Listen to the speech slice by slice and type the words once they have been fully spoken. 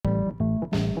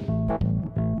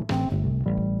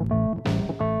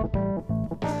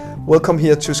Welcome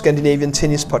here to Scandinavian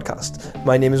Tennis Podcast.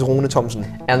 My name is Rune Thomsen.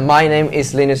 And my name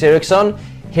is Linus Eriksson.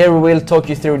 Here we will talk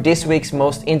you through this week's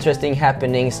most interesting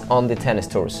happenings on the tennis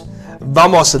tours.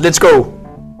 Vamos, let's go!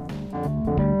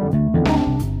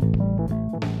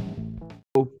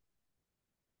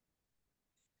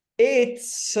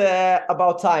 It's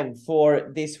about time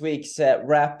for this week's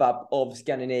wrap-up of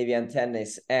Scandinavian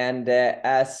tennis. And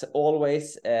as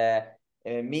always,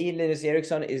 me, Linus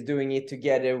Eriksson, is doing it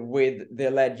together with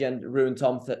the legend Rune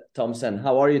Thomsen.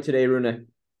 How are you today, Rune?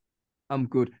 I'm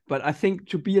good, but I think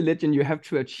to be a legend, you have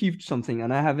to achieve something,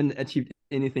 and I haven't achieved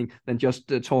anything than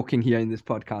just talking here in this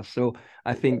podcast. So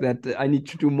I think that I need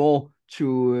to do more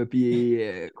to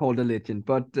be called a legend.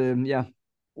 But yeah.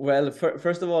 Well,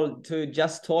 first of all, to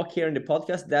just talk here in the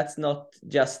podcast, that's not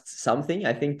just something.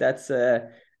 I think that's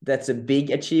a big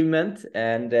achievement,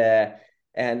 and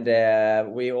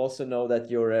we also know that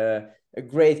you're a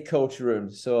great coach,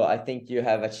 Rune. So I think you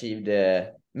have achieved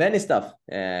many stuff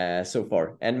so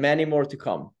far, and many more to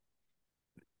come.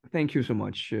 Thank you so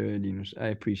much, Linus. I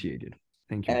appreciate it.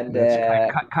 Thank you. And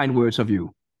that's kind words of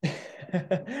you.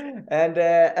 And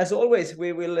as always,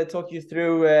 we will talk you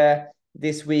through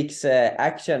this week's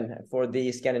action for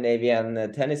the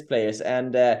Scandinavian tennis players.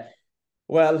 And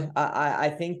well, I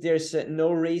think there's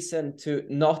no reason to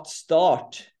not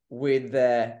start with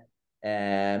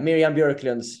Mirjam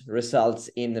Björklund's results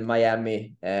in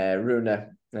Miami, Rune.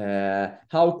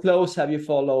 How close have you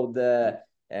followed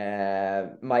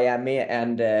Miami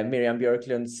and Mirjam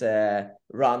Björklund's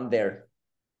run there?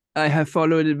 I have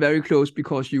followed it very close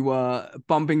because you were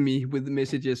bumping me with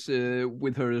messages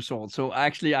with her results. So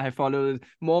actually, I have followed it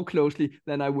more closely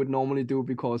than I would normally do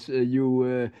because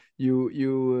you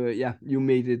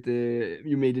made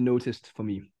it noticed for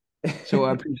me. So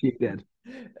I appreciate that.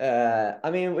 I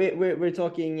mean, we're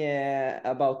talking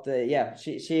about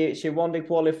she won the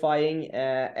qualifying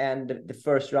and the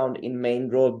first round in main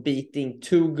draw, beating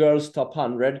two girls top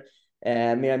 100.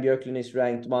 Mirjam Björklund is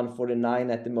ranked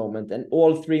 149 at the moment, and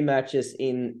all three matches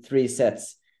in 3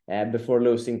 sets before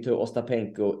losing to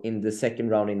Ostapenko in the second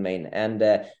round in main. And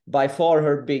by far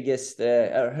her best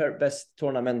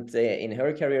tournament in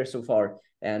her career so far.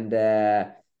 And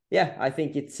I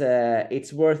think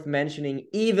it's worth mentioning,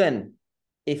 even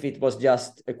if it was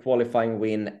just a qualifying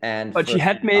win. But she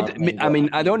had made, I mean,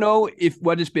 I don't know if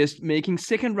what is best, making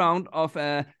second round of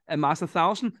a Master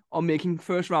 1000 or making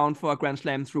first round for a Grand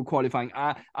Slam through qualifying.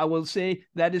 I will say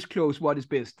that is close. What is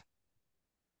best?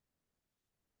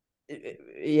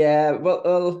 Yeah,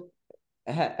 well,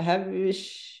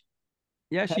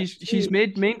 she's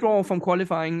made main draw from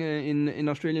qualifying in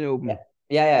Australian Open.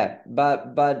 Yeah,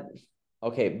 but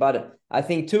okay, but I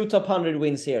think 2 top 100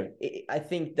 wins here. I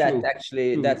think that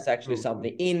that's actually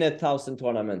something in a 1000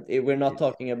 tournament. We're not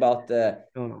talking about a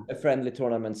friendly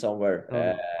tournament somewhere.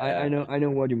 I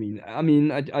know what you mean. I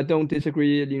mean, I don't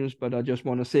disagree, Linus, but I just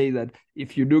want to say that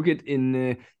if you look at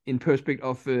in perspective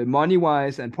of money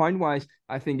wise and point wise,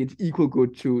 I think it's equal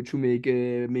good to make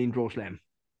a main draw slam.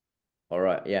 All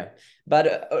right, yeah.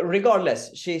 But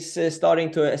regardless, she's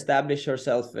starting to establish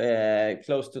herself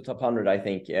close to top 100, I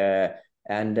think.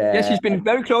 And she's been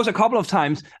very close a couple of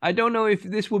times. I don't know if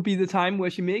this will be the time where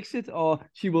she makes it or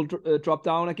she will drop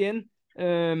down again.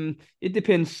 It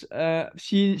depends.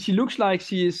 She looks like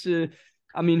she is.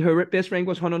 I mean, her best rank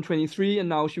was 123, and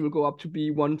now she will go up to be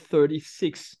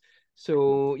 136.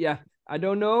 So yeah, I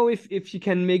don't know if she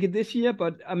can make it this year,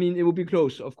 but I mean, it will be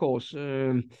close, of course.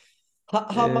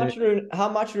 How much, Rune,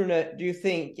 do you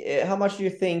think? How much do you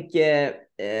think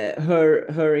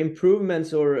her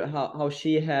improvements, or how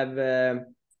she have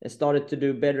started to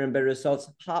do better and better results?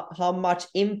 How much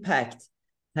impact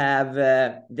have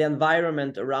the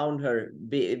environment around her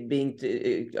being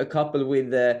a couple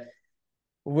with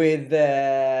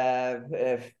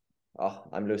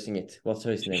I'm losing it. What's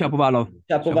his name?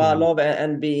 Shapovalov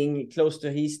and being close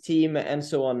to his team and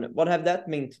so on. What have that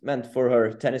meant for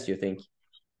her tennis, you think?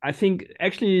 I think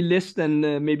actually less than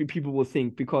maybe people will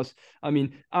think, because I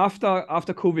mean after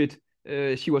COVID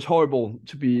she was horrible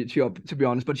to be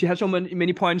honest, but she had so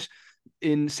many points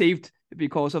saved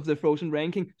because of the frozen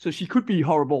ranking, so she could be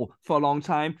horrible for a long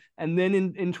time. And then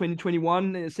in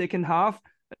 2021 second half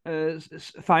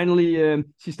finally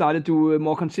she started to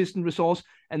more consistent results,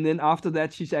 and then after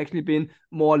that she's actually been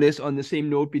more or less on the same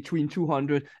note between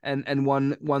 200 and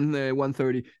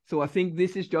 130. So I think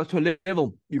this is just her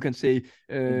level, you can say.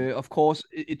 Of course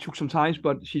it took some time,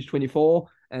 but she's 24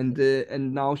 and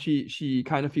now she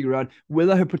kind of figured out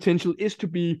whether her potential is to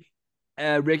be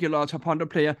a regular top 100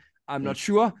 player. I'm not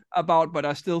sure about, but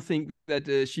I still think that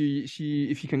she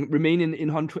if she can remain in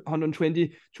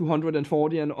 120,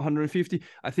 240, and 150,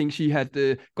 I think she had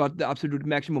got the absolute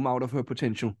maximum out of her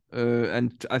potential.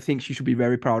 And I think she should be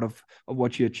very proud of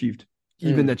what she achieved.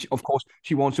 Even that, of course,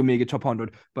 she wants to make it top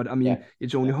 100. But I mean,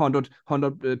 it's only 100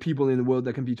 people in the world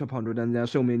that can be top 100. And there are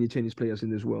so many tennis players in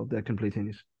this world that can play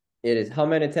tennis. It is. How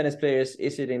many tennis players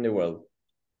is it in the world?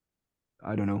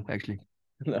 I don't know, actually.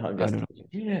 No, I'm just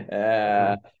kidding.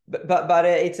 But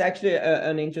it's actually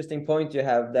an interesting point you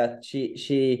have, that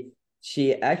she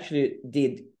actually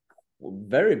did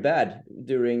very bad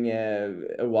during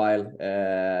a while.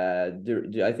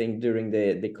 I think during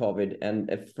the COVID, and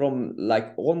from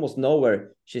like almost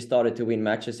nowhere, she started to win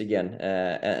matches again.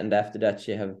 And after that,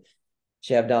 she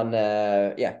have done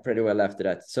pretty well after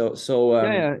that. So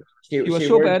she was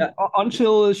so bad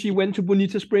until she went to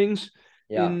Bonita Springs.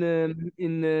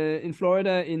 In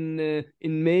Florida in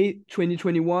May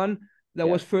 2021. That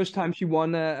was first time she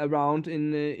won a round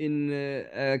in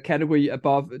a category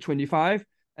above 25,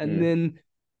 and then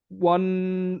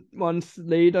 1 month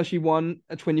later she won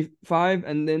a 25,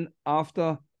 and then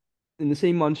after in the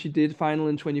same month she did final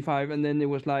in 25, and then it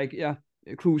was like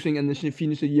cruising, and then she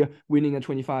finished the year winning a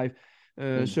 25.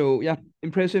 So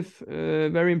impressive,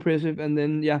 very impressive. And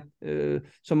then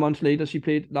some months later she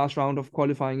played last round of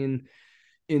qualifying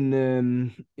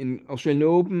in Australian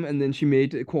Open, and then she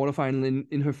made a quarterfinal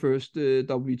in her first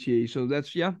WTA. So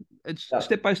that's it's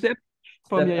step by step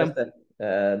from Mirjam.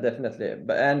 Definitely.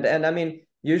 But and I mean,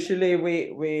 usually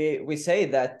we say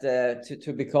that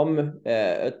to become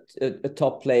a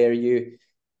top player,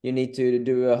 you need to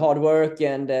do hard work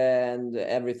and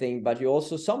everything, but you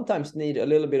also sometimes need a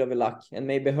little bit of a luck. And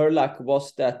maybe her luck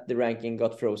was that the ranking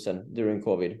got frozen during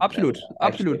COVID.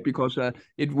 Absolute, because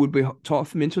it would be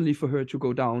tough mentally for her to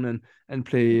go down and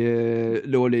play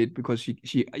lower late, because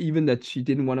she even that she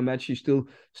didn't want a match, she still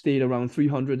stayed around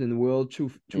 300 in the world,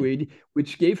 280,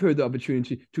 which gave her the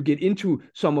opportunity to get into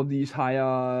some of these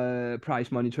higher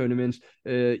prize money tournaments.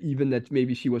 Even that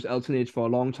maybe she was alternate for a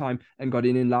long time and got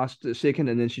in last second,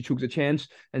 and then she took the chance,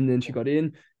 and then she got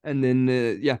in, and then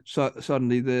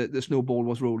suddenly the snowball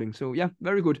was rolling. So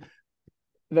very good.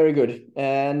 Very good.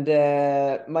 And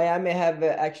Miami have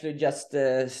actually just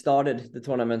started the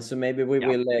tournament, so maybe we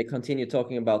will continue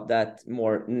talking about that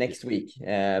more next week.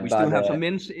 We still have some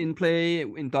men's in play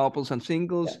in doubles and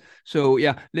singles. So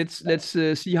let's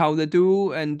see how they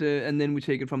do, and then we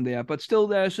take it from there. But still,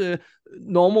 there's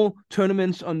normal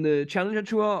tournaments on the Challenger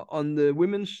Tour, on the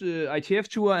women's ITF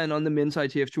Tour, and on the men's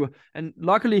ITF Tour. And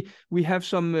luckily, we have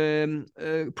some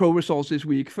pro results this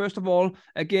week. First of all,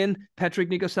 again, Patrick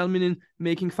Nickas-Salminen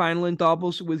making final in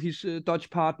doubles with his Dutch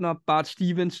partner Bart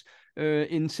Stevens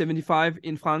in 75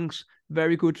 in France.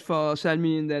 Very good for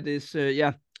Salminen. That is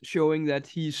showing that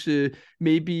he's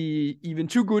maybe even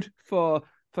too good for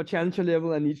challenger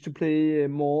level and needs to play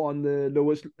more on the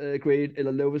lowest grade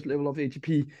or lowest level of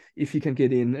ATP if he can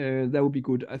get in. That would be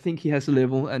good. I think he has a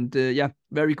level, and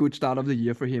very good start of the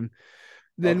year for him.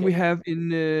 Then we have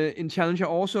in challenger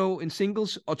also in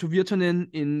singles, Otto Virtanen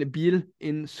in Biel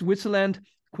in Switzerland,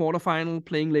 quarterfinal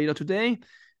playing later today.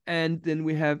 And then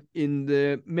we have in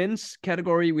the men's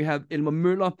category, we have Elmer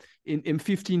Møller in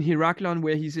M15 Heraklion,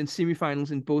 where he's in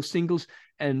semifinals in both singles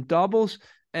and doubles,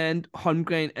 and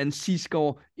Holmgren and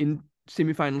Seesgaard in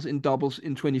semifinals in doubles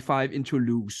in 25 in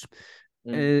Toulouse.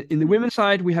 In the women's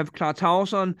side, we have Clara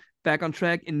Tauson back on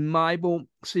track in Maibo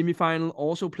semifinal,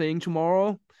 also playing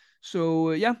tomorrow.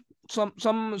 So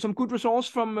some good results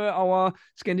from our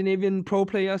Scandinavian pro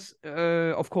players.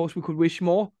 Of course, we could wish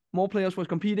more players was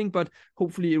competing, but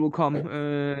hopefully it will come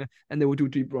and they will do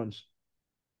deep runs.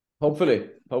 Hopefully.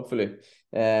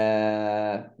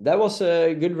 That was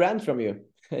a good rant from you.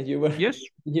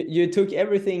 You took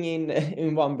everything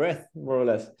in one breath, more or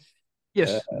less.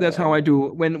 Yes, that's how I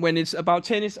do. When it's about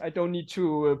tennis, I don't need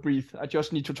to breathe. I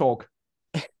just need to talk.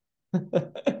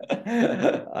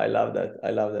 I love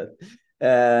that.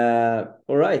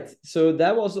 All right. So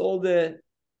that was all the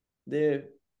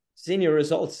senior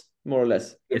results, more or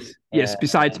less. Yes.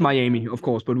 Besides Miami, of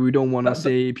course, but we don't want to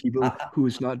say people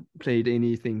who's not played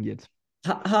anything yet.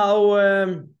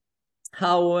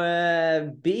 How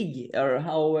big, or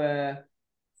how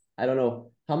I don't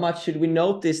know, how much should we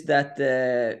notice that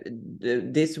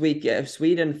this week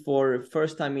Sweden, for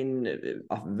first time in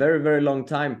a very, very long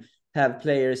time, have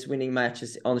players winning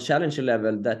matches on challenger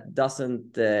level that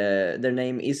doesn't their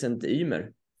name isn't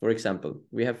Ymer, for example.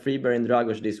 We have Friberg and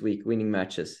Dragos this week winning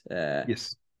matches.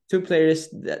 Yes. Two players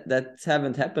that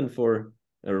haven't happened for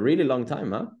a really long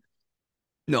time, huh?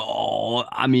 No,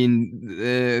 I mean,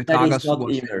 That is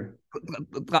not Ymer.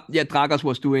 Dragos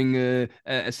was doing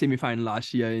a semi-final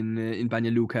last year in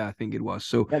Banja Luka, I think it was.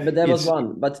 So yeah, but that was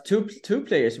one. But two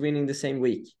players winning the same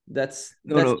week. That's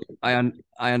I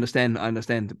understand.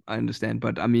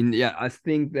 But I mean, yeah, I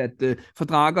think that for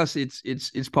Dragos,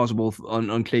 it's possible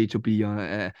on clay to be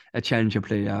a challenger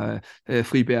player.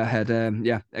 Friberg had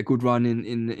a good run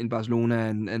in Barcelona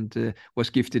and was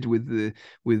gifted with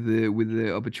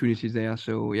the opportunities there.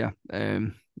 So yeah.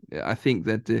 I think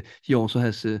that he also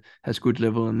has good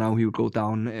level, and now he will go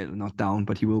down, not down,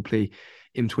 but he will play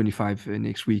M25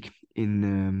 next week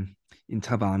in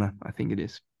Tirana, I think it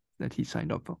is, that he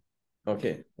signed up for.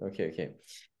 Okay.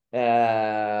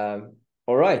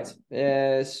 All right.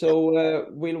 So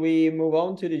will we move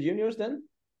on to the juniors then?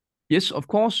 Yes, of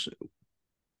course.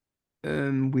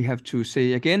 We have to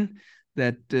say again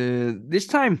that this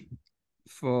time,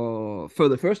 for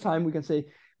the first time, we can say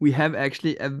we have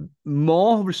actually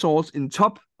more results in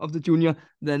top of the junior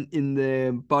than in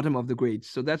the bottom of the grades.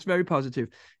 So that's very positive.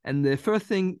 And the first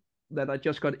thing that I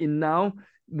just got in now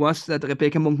was that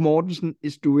Rebecca Munk Mortensen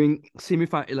is in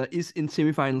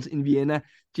semifinals in Vienna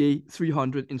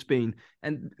J300 in Spain.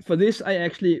 And for this, I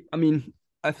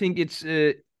think it's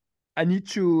I need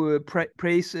to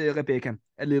praise Rebecca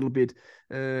a little bit.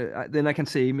 Then I can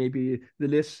say maybe the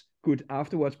less good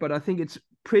afterwards, but I think it's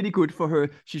pretty good for her.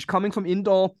 She's coming from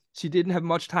indoor. She didn't have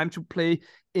much time to play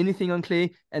anything on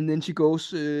clay, and then she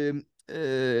goes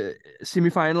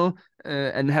semifinal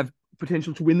and have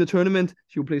potential to win the tournament.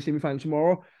 She will play semifinal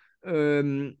tomorrow.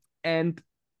 And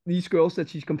these girls that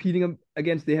she's competing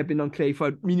against, they have been on clay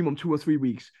for minimum 2 or 3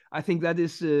 weeks. I think that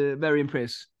is very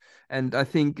impressive. And I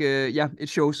think, it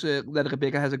shows that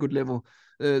Rebecca has a good level.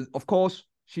 Of course,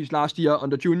 she's last year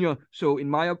under junior, so in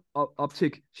my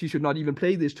optic, she should not even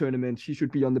play this tournament. She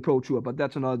should be on the Pro Tour, but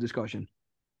that's another discussion.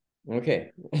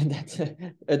 Okay, that's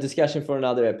a discussion for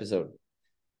another episode.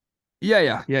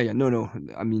 Yeah. No.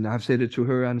 I mean, I've said it to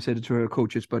her and said it to her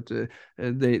coaches, but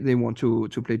they want to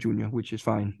play junior, which is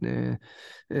fine.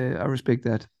 I respect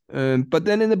that. But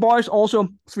then in the boys, also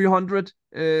 300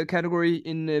 category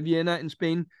in Vienna in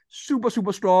Spain,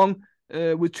 super strong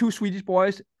with 2 Swedish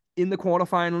boys in the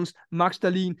quarterfinals, Max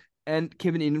Dahlin and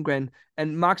Kevin Ingran.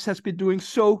 And Max has been doing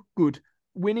so good,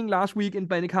 winning last week in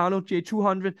Banicano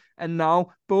J200, and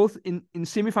now both in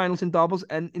semifinals in doubles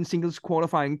and in singles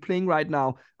qualifying, playing right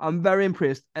now. I'm very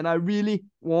impressed, and I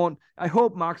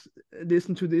hope Max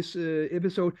listen to this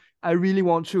episode. I really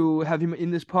want to have him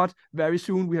in this pod very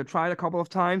soon. We have tried a couple of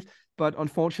times, but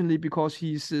unfortunately, because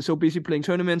he's so busy playing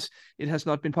tournaments, it has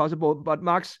not been possible. But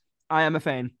Max, I am a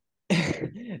fan.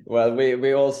 Well,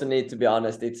 we also need to be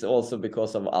honest. It's also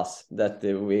because of us that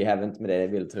we haven't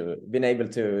been able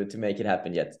to make it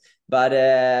happen yet. But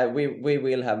we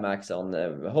will have Max on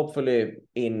hopefully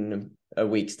in a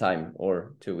week's time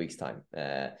or 2 weeks' time.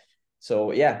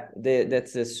 So yeah,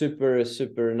 that's a super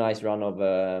nice run of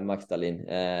Max Dahlin,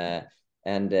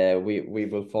 and we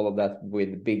will follow that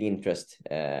with big interest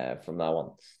from now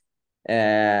on.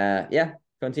 Yeah,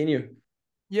 continue.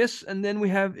 Yes, and then we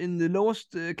have in the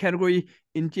lowest category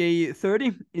in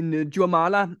J30 in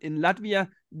Juuhl in Latvia,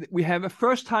 we have a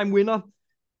first-time winner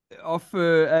of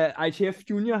ITF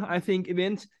Junior, I think,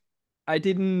 event. I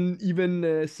didn't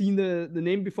even seen the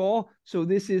name before, so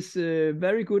this is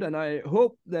very good, and I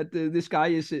hope that this guy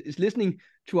is listening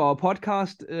to our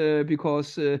podcast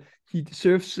because he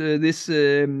deserves this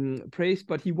praise.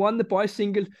 But he won the boys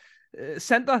single.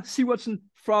 Juuhl Sivertsen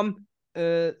from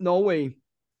Norway.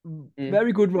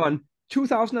 Very good run,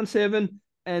 2007,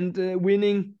 and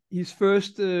winning his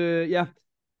first ITF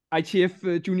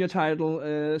junior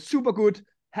title. Super good.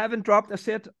 Haven't dropped a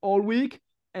set all week,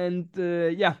 and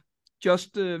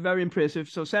just very impressive.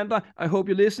 So Sander, I hope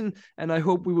you listen, and I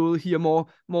hope we will hear more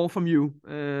from you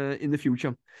in the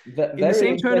future. In the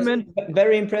same tournament,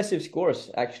 very impressive scores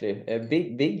actually.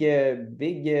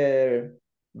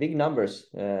 Big numbers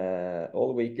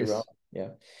all week around. Yeah.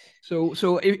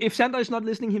 So if Sander is not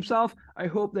listening himself, I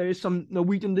hope there is some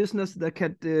Norwegian listeners that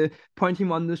can point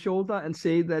him on the shoulder and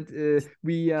say that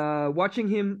we are watching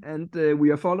him and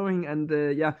we are following, and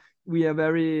we are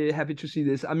very happy to see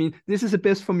this. I mean, this is the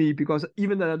best for me because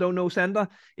even though I don't know Sander,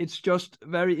 it's just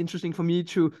very interesting for me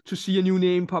to see a new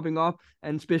name popping up,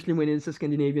 and especially when it's a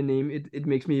Scandinavian name, it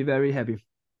makes me very happy.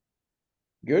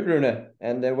 Good, Rune.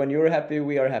 And when you're happy,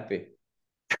 we are happy.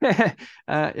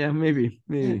 Yeah, maybe.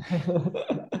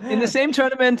 In the same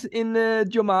tournament in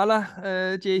Juuhl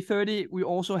J30, we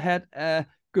also had a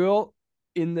girl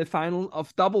in the final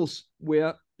of doubles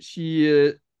where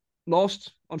she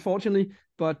lost, unfortunately,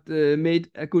 but made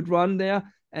a good run there,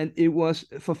 and it was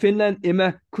for Finland,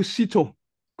 Emma Kusisto.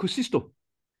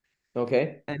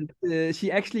 Okay. And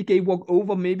she actually gave walk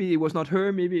over. Maybe it was not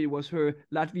her. Maybe it was her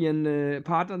Latvian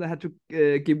partner that had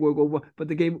to give walk over. But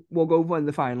they gave walk over in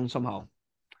the final somehow.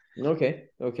 Okay.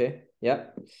 Okay. Yeah.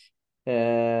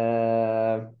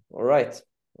 All right.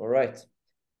 All right.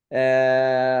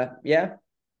 Yeah.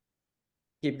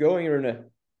 Keep going, Rune.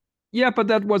 Yeah, but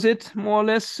that was it, more or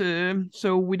less.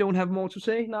 So we don't have more to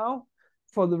say now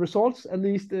for the results. At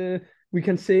least we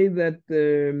can say that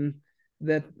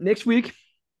that next week,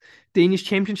 Danish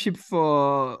Championship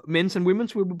for men's and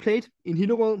women's will be played in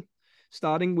Hillerød,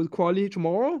 starting with quali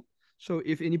tomorrow. So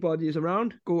if anybody is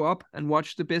around, go up and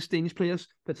watch the best Danish players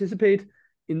participate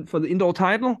in for the indoor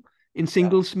title in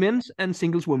singles men's and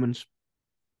singles women's.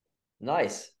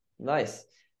 Nice. Nice.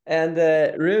 And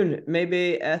Rune,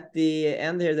 maybe at the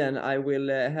end here, then I will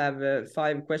have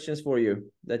 5 questions for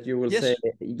you that you will Yes.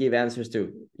 give answers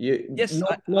to. Yes,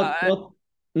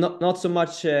 Not so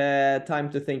much time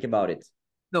to think about it.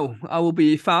 No, I will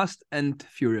be fast and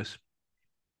furious.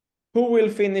 Who will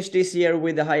finish this year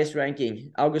with the highest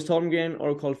ranking? August Holmgren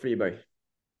or Carl Friberg?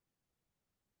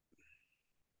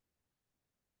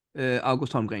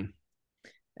 August Holmgren.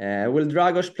 Will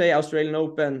Dragos play Australian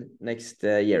Open next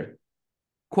year?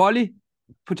 Quali?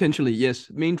 Potentially, yes.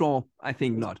 Main draw, I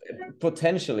think not.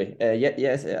 Potentially.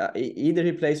 Yes. Either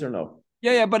he plays or no.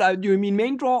 Yeah, but do you mean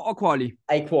main draw or quali?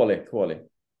 Quali.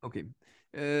 Okay.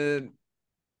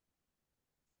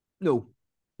 No.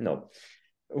 No.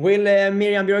 Will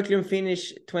Mirjam Björklund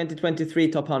finish 2023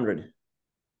 top 100?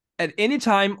 At any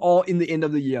time or in the end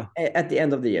of the year? At the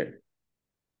end of the year.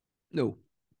 No.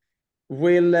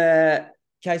 Will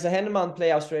Kajsa Henneman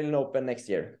play Australian Open next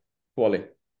year? Quali.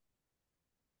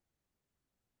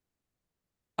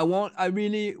 I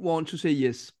really want to say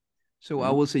yes. So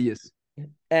I will say yes.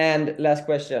 And last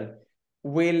question.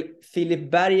 Will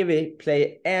Filip Bergevi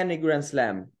play any Grand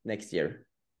Slam next year?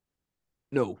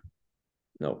 No.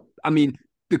 I mean,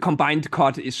 the combined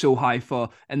cut is so high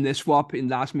and the swap in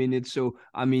last minute. So,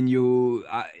 I mean,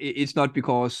 it's not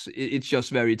because it's just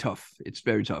very tough. It's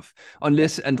very tough.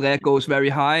 Unless Andrea goes very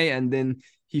high and then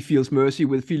he feels mercy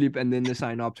with Philip and then they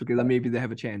sign up together. Maybe they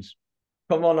have a chance.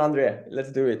 Come on, Andrea.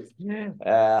 Let's do it.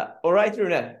 All right,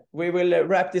 Rune. We will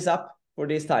wrap this up for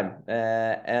this time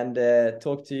and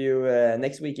talk to you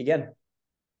next week again.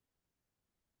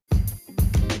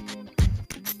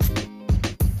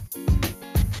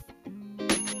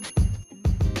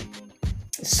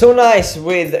 So nice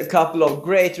with a couple of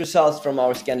great results from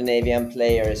our Scandinavian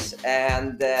players.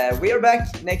 And we are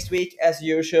back next week as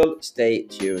usual. Stay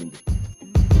tuned.